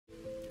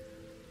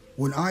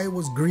When I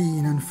was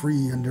green and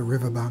free on the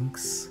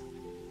riverbanks,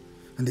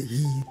 and the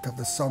heat of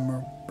the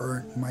summer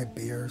burnt my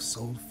bare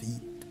souled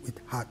feet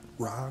with hot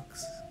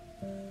rocks,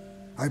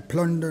 I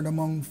plundered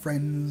among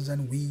friends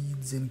and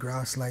weeds in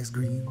grass-lice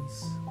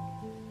greens.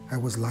 I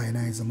was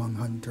lionized among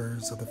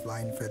hunters of the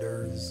flying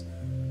feathers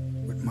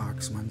with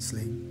marksman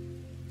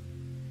sling.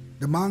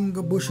 The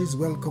mango bushes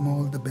welcome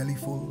all the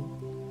bellyful,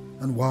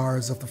 and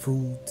wars of the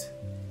fruit,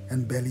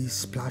 and bellies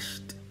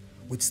splashed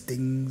with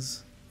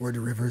stings where the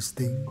rivers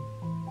sting.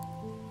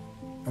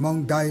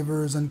 Among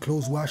divers and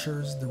clothes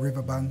washers the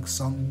riverbank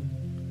sung,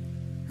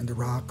 and the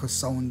raucous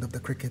sound of the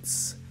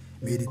crickets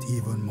made it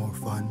even more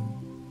fun.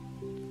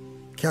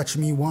 Catch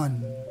me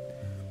one,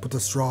 put a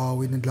straw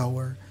in the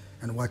lower,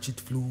 and watch it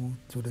flew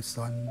through the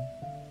sun,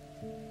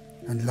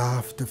 and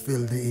laughter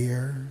filled the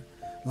air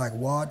like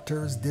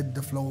waters did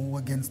the flow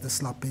against the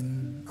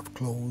slopping of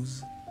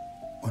clothes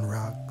on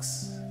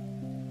rocks.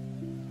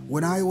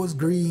 When I was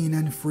green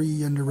and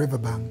free on the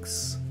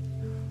riverbanks,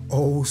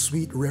 oh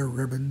sweet red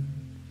ribbon,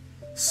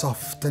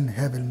 soft and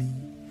heavenly,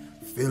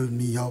 filled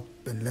me up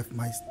and left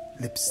my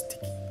lips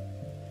sticky,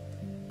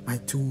 my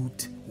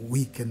tooth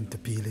weakened to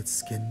peel its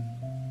skin.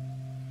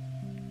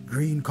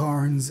 Green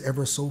corns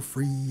ever so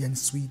free and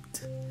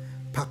sweet,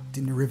 packed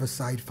in the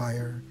riverside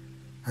fire,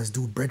 as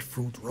do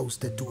breadfruit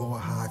roasted to our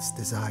heart's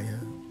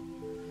desire.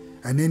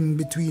 And in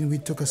between we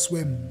took a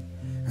swim,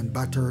 and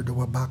battered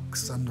our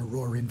backs on the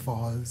roaring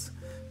falls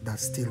that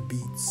still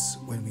beats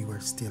when we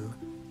were still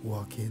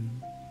walking.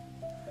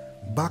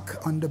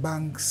 Back on the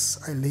banks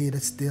I laid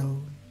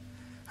still,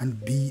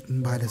 and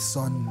beaten by the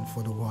sun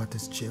for the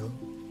water's chill,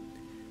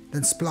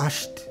 then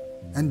splashed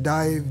and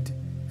dived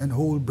and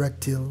hold breath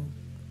till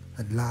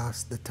at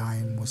last the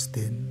time was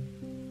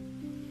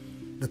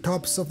thin. The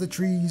tops of the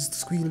trees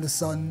squealed the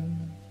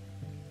sun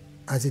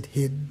as it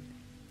hid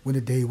when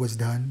the day was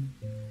done,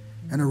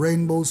 and a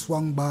rainbow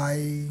swung by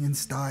in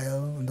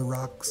style on the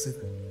rocks.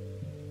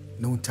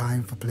 No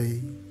time for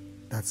play,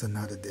 that's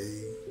another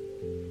day.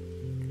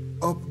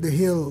 Up the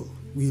hill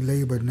we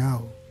labored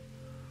now,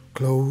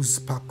 clothes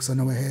packs on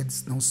our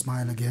heads, no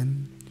smile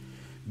again.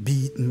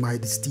 Beaten by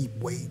the steep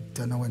weight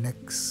on our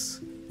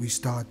necks, we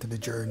started the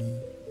journey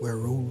where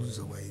rose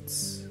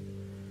awaits.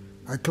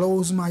 I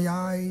closed my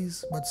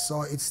eyes but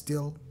saw it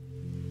still,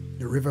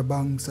 the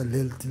riverbanks a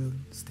little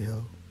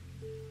still.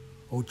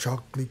 Oh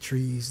chocolate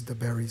trees, the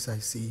berries I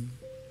see,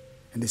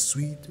 and the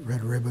sweet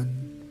red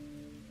ribbon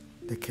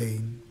that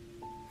came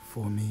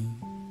for me.